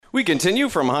We continue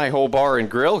from Hi-Ho Bar and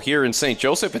Grill here in St.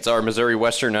 Joseph. It's our Missouri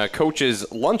Western Coaches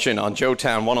Luncheon on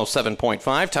Joetown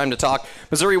 107.5. Time to talk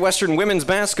Missouri Western women's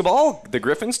basketball. The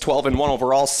Griffins, 12-1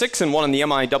 overall, 6-1 in the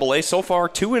MIAA. So far,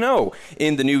 2-0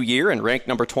 in the new year and ranked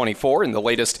number 24 in the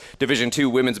latest Division II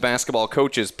women's basketball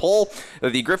coaches poll.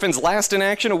 The Griffins last in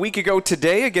action a week ago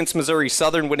today against Missouri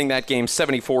Southern, winning that game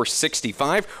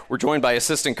 74-65. We're joined by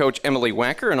assistant coach Emily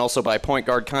Wacker and also by point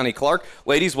guard Connie Clark.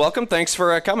 Ladies, welcome. Thanks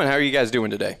for coming. How are you guys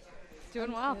doing today?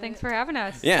 Doing well. Thanks for having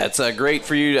us. Yeah, it's great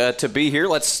for you to be here.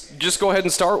 Let's just go ahead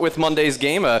and start with Monday's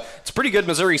game. It's a pretty good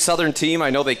Missouri Southern team. I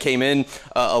know they came in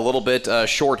a little bit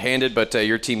short-handed, but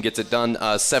your team gets it done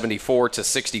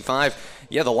 74-65.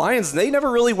 Yeah, the Lions, they never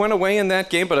really went away in that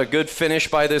game, but a good finish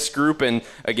by this group. And,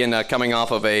 again, coming off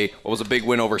of what was a big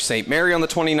win over St. Mary on the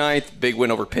 29th, big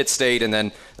win over Pitt State, and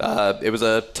then it was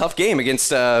a tough game against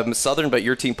Southern, but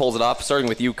your team pulls it off. Starting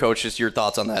with you, Coach, just your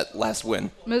thoughts on that last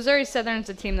win. Missouri Southern's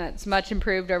a team that's much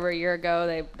improved over a year ago.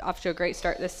 They're off to a great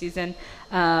start this season.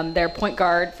 Their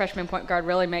freshman point guard,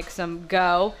 really makes them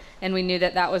go, and we knew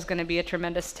that was going to be a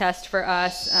tremendous test for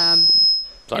us.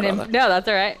 No, that's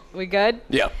all right. We good?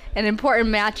 Yeah. An important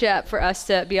matchup for us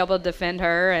to be able to defend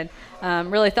her,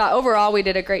 and really thought overall we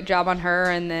did a great job on her,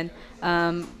 and then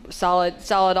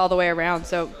solid all the way around.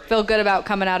 So feel good about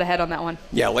coming out ahead on that one.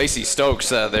 Yeah, Lacey Stokes,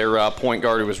 their point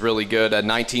guard, who was really good,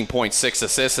 19.6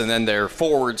 assists, and then their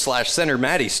forward/center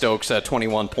Maddie Stokes,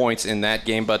 21 points in that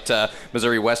game. But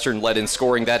Missouri Western led in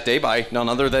scoring that day by none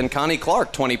other than Connie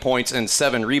Clark, 20 points and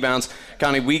 7 rebounds.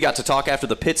 Connie, we got to talk after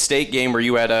the Pitt State game where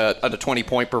you had a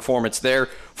 20-point performance there.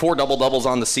 4 double-doubles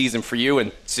on the season for you,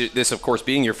 and this, of course,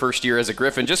 being your first year as a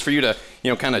Griffin, just for you to,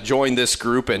 kind of join this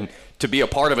group and to be a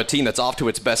part of a team that's off to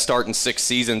its best start in 6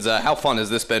 seasons. How fun has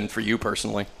this been for you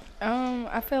personally?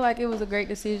 I feel like it was a great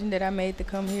decision that I made to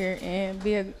come here and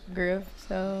be a Griff,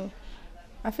 so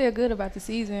I feel good about the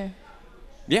season.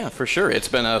 Yeah, for sure. It's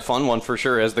been a fun one for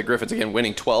sure, as the Griffins, again,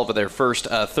 winning 12 of their first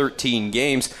 13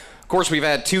 games. Of course, we've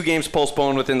had 2 games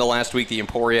postponed within the last week, the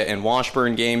Emporia and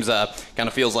Washburn games. Kind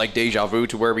of feels like deja vu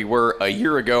to where we were a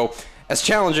year ago. As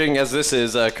challenging as this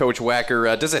is, Coach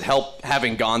Wacker, does it help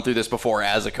having gone through this before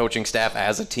as a coaching staff,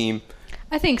 as a team?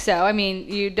 I think so. I mean,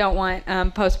 you don't want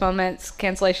postponements,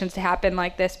 cancellations to happen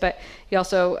like this, but you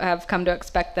also have come to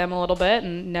expect them a little bit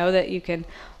and know that you can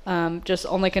just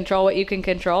only control what you can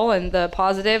control. And the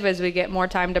positive is we get more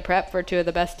time to prep for 2 of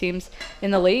the best teams in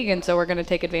the league, and so we're going to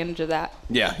take advantage of that.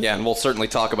 Yeah, and we'll certainly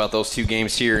talk about those 2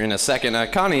 games here in a second.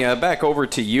 Connie, back over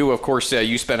to you. Of course,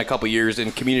 you spent a couple years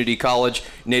in community college,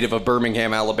 native of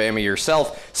Birmingham, Alabama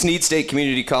yourself. Snead State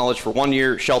Community College for 1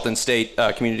 year, Shelton State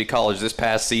Community College this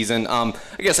past season. I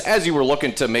guess as you were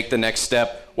looking to make the next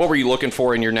step, what were you looking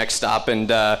for in your next stop, and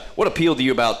what appealed to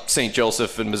you about St.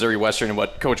 Joseph and Missouri Western and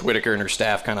what Coach Whitaker and her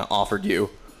staff kind of offered you?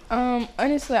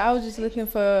 Honestly, I was just looking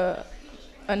for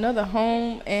another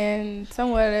home and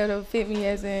somewhere that'll fit me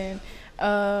as in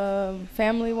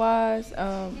family-wise,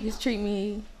 just treat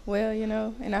me well,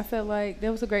 and I felt like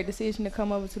that was a great decision to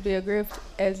come over to be a Griff,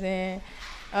 as in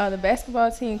the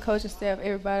basketball team, coaching staff,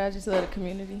 everybody. I just love the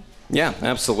community. Yeah,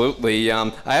 absolutely.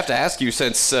 I have to ask you,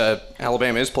 since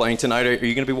Alabama is playing tonight, are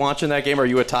you going to be watching that game? Are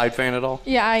you a Tide fan at all?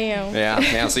 Yeah, I am.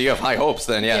 Yeah. So you have high hopes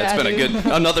then. Yeah, it's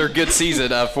been another good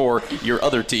season for your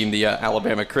other team, the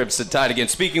Alabama Crimson Tide. Again,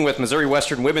 speaking with Missouri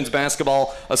Western women's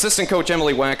basketball assistant coach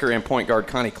Emily Wacker and point guard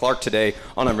Connie Clark today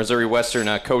on our Missouri Western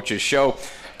Coaches Show.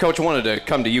 Coach, I wanted to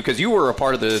come to you because you were a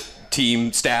part of the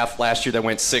team staff last year that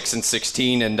went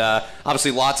 6-16, and obviously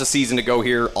lots of season to go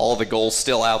here. All the goals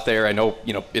still out there. I know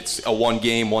it's a one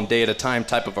game, one day at a time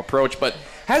type of approach, but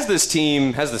has the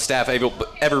staff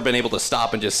ever been able to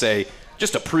stop and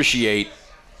just appreciate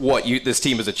what this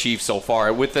team has achieved so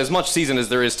far with as much season as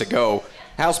there is to go?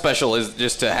 How special is it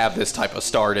just to have this type of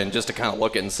start and just to kind of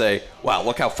look at it and say, wow,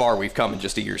 look how far we've come in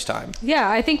just a year's time?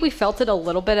 Yeah, I think we felt it a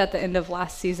little bit at the end of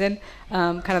last season,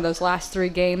 kind of those last 3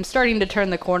 games, starting to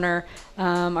turn the corner.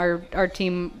 Our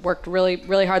team worked really,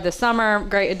 really hard this summer,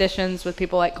 great additions with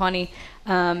people like Connie.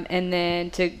 And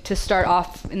then to start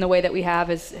off in the way that we have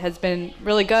has been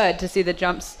really good. To see the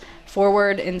jumps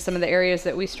forward in some of the areas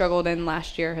that we struggled in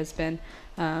last year has been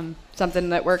something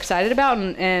that we're excited about,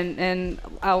 and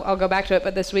I'll go back to it,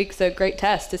 but this week's a great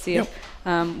test to see if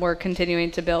we're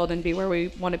continuing to build and be where we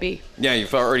want to be. Yeah,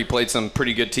 you've already played some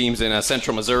pretty good teams in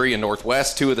Central Missouri and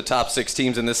Northwest, 2 of the top 6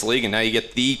 teams in this league, and now you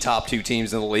get the top 2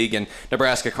 teams in the league in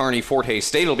Nebraska Kearney, Fort Hays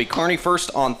State. It'll be Kearney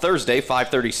first on Thursday,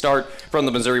 5:30 start from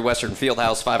the Missouri Western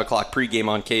Fieldhouse, 5 o'clock pregame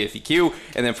on KFEQ,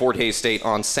 and then Fort Hays State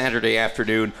on Saturday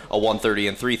afternoon, a 1:30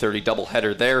 and 3:30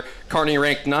 doubleheader there. Kearney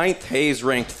ranked 9th, Hays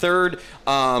ranked 3rd.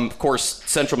 Of course,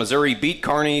 Central Missouri beat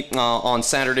Kearney on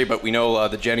Saturday, but we know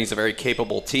the Jennies a very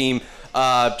capable team.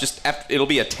 It'll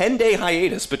be a 10-day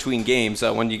hiatus between games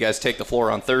when you guys take the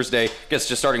floor on Thursday. I guess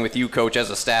just starting with you, Coach, as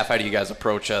a staff, how do you guys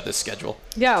approach this schedule?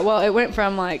 Yeah, well, it went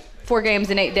from like 4 games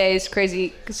in 8 days,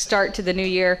 crazy start to the new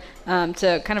year,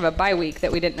 to kind of a bye week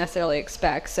that we didn't necessarily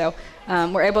expect. So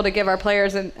we're able to give our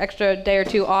players an extra day or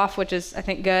 2 off, which is, I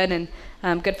think, good and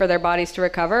good for their bodies to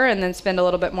recover, and then spend a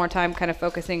little bit more time kind of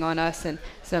focusing on us and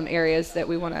some areas that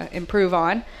we want to improve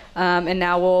on. And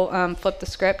now we'll flip the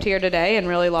script here today and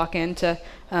really lock into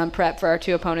prep for our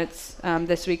 2 opponents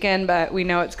this weekend. But we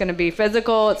know it's going to be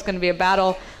physical. It's going to be a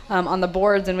battle on the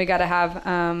boards, and we got to have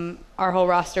our whole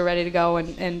roster ready to go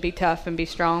and be tough and be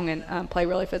strong and play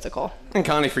really physical. And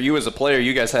Connie, for you as a player,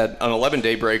 you guys had an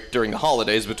 11-day break during the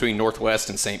holidays between Northwest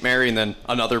and St. Mary, and then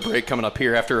another break coming up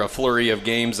here after a flurry of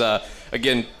games.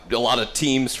 Again, a lot of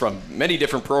teams from many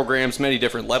different programs, many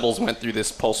different levels went through this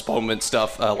postponement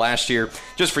stuff last year.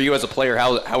 Just for you as a player,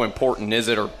 how important is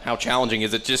it, or how challenging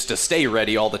is it just to stay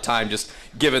ready all the time, just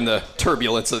given the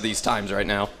turbulence of these times right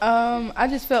now? I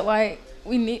just felt like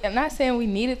I'm not saying we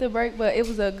needed the break, but it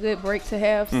was a good break to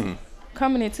have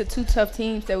coming into 2 tough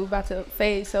teams that we're about to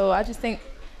face. So I just think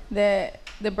that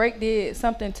the break did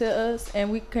something to us, and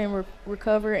we can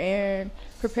recover and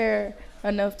prepare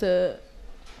enough to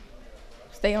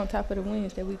stay on top of the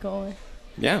wins that we're going.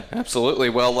 Yeah, absolutely.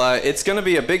 Well, it's going to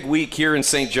be a big week here in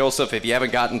St. Joseph. If you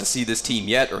haven't gotten to see this team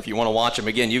yet, or if you want to watch them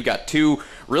again, you've got 2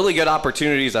 really good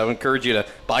opportunities. I would encourage you to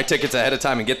buy tickets ahead of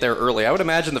time and get there early. I would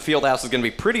imagine the field house is going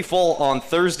to be pretty full on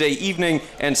Thursday evening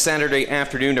and Saturday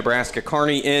afternoon. Nebraska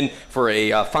Kearney in for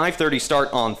a 5:30 start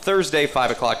on Thursday,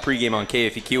 5 o'clock pregame on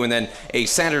KFEQ, and then a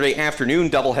Saturday afternoon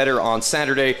doubleheader on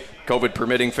Saturday. COVID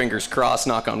permitting, fingers crossed,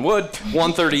 knock on wood.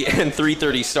 1:30 and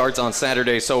 3:30 starts on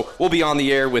Saturday. So we'll be on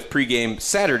the air with pregame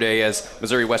Saturday as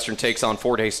Missouri Western takes on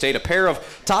Fort Hays State. A pair of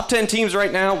top 10 teams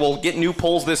right now. We'll get new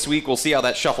polls this week. We'll see how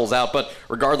that shuffles out. But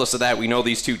regardless of that, we know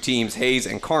these 2 teams, Hays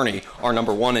and Kearney, are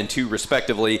number 1 and 2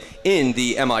 respectively in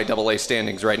the MIAA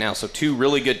standings right now. So 2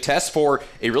 really good tests for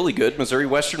a really good Missouri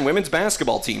Western women's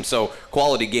basketball team. So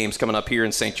quality games coming up here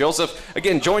in St. Joseph.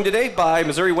 Again, joined today by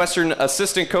Missouri Western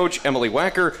assistant coach Emily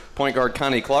Wacker, point guard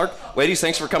Connie Clark. Ladies,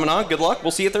 thanks for coming on. Good luck. We'll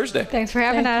see you Thursday. Thanks for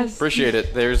having us. Appreciate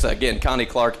it. There's, again, Connie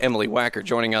Clark, Emily Wacker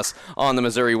joining us on the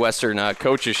Missouri Western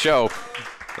Coaches Show.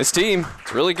 This team,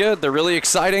 it's really good. They're really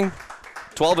exciting.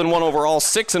 12-1 overall,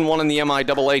 6-1 in the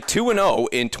MIAA, 2-0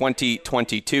 in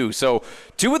 2022. So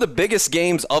 2 of the biggest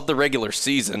games of the regular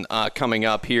season coming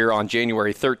up here on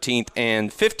January 13th and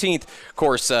 15th. Of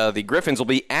course, the Griffins will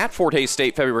be at Fort Hays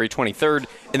State February 23rd,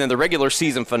 and then the regular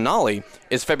season finale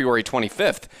is February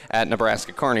 25th at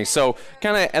Nebraska Kearney. So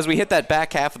kind of as we hit that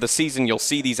back half of the season, you'll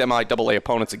see these MIAA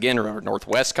opponents again. Remember,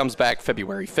 Northwest comes back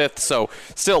February 5th, so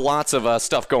still lots of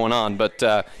stuff going on. But,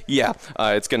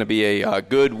 it's going to be a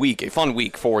good week, a fun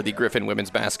week for the Griffin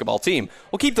women's basketball team.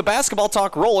 We'll keep the basketball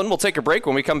talk rolling. We'll take a break.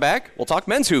 When we come back, we'll talk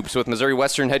men's hoops with Missouri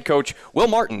Western head coach Will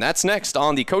Martin. That's next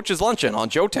on the Coach's Luncheon on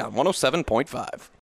Joetown 107.5.